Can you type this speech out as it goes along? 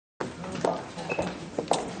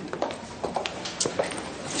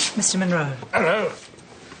Mr. Munro. Hello.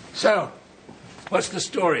 So, what's the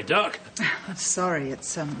story, Doc? I'm sorry,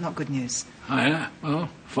 it's not good news. Oh, yeah? Well,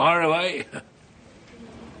 far away.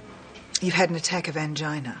 You've had an attack of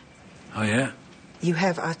angina. Oh, yeah? You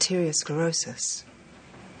have arteriosclerosis.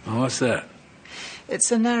 Oh, what's that?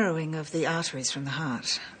 It's a narrowing of the arteries from the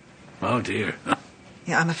heart. Oh, dear.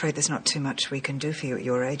 Yeah, I'm afraid there's not too much we can do for you at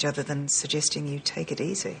your age other than suggesting you take it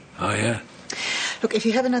easy. Oh, yeah? Look, if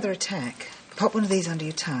you have another attack, pop one of these under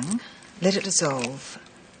your tongue, let it dissolve,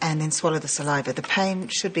 and then swallow the saliva. The pain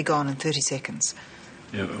should be gone in 30 seconds.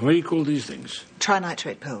 Yeah, what do you call these things?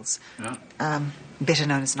 Trinitrate pills. Yeah? Better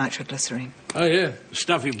known as nitroglycerine. Oh, yeah. The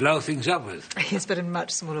stuff you blow things up with. Yes, but in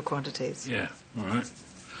much smaller quantities. Yeah, all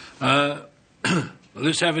right. Will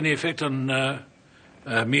this have any effect on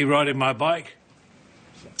me riding my bike?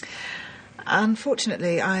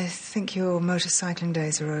 Unfortunately, I think your motorcycling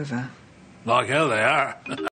days are over. Like hell they are.